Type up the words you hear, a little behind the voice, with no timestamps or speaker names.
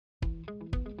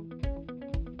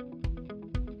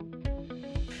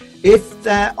If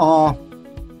there are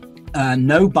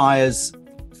no buyers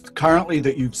currently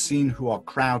that you've seen who are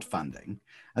crowdfunding,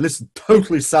 and this is a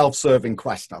totally self-serving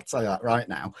question, I'll tell you that right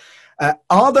now,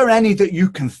 are there any that you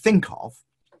can think of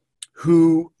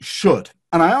who should?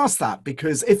 And I ask that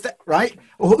because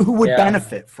who would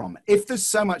benefit from it? If there's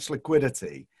so much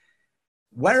liquidity,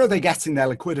 where are they getting their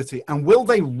liquidity, and will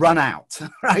they run out,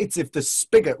 right? If the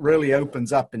spigot really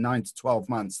opens up in 9 to 12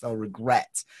 months, they'll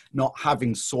regret not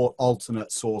having sought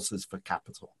alternate sources for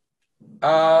capital.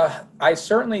 I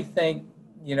certainly think,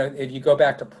 if you go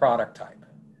back to product type,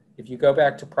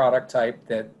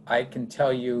 that I can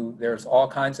tell you there's all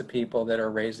kinds of people that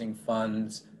are raising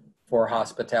funds for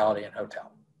hospitality and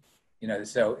hotel.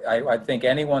 So I think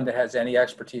anyone that has any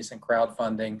expertise in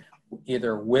crowdfunding,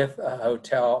 either with a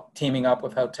hotel, teaming up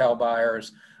with hotel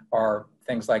buyers or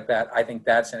things like that, I think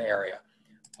that's an area.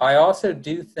 I also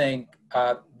do think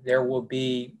there will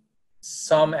be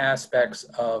some aspects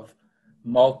of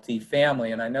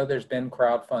multifamily, and I know there's been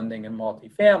crowdfunding in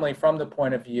multifamily from the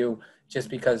point of view, just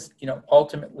because,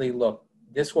 ultimately, look,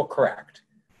 this will correct.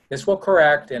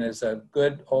 And as a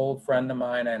good old friend of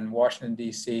mine in Washington,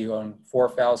 D.C., who owned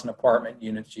 4,000 apartment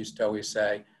units, used to always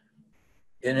say,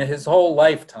 in his whole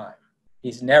lifetime,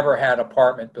 he's never had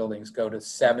apartment buildings go to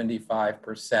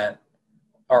 75%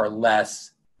 or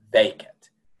less vacant.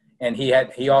 And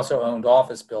he also owned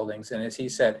office buildings. And as he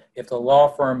said, if the law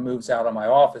firm moves out of my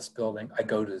office building, I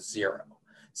go to zero.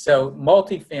 So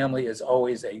multifamily is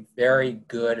always a very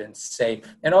good and safe.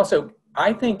 And also,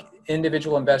 I think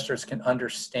individual investors can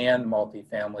understand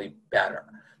multifamily better,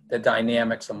 the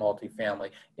dynamics of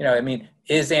multifamily.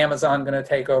 Is Amazon going to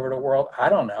take over the world? I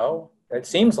don't know. It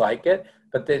seems like it,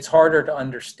 but it's harder to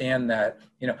understand that.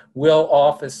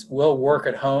 Will work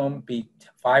at home be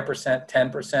 5%,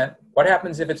 10%? What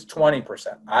happens if it's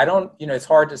 20%? It's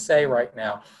hard to say right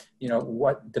now,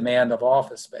 what demand of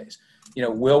office space.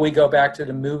 Will we go back to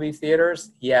the movie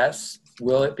theaters? Yes.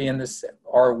 Will it be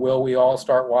or will we all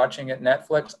start watching at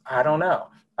Netflix? I don't know.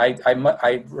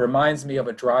 It reminds me of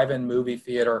a drive-in movie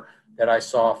theater that I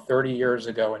saw 30 years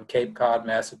ago in Cape Cod,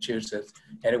 Massachusetts,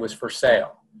 and it was for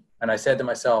sale. And I said to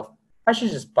myself, I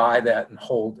should just buy that and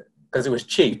hold it because it was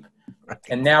cheap.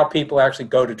 And now people actually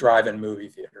go to drive-in movie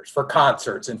theaters for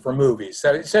concerts and for movies.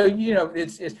 So it's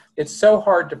so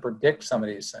hard to predict some of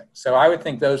these things. So I would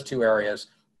think those two areas,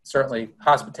 certainly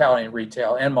hospitality and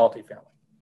retail and multifamily.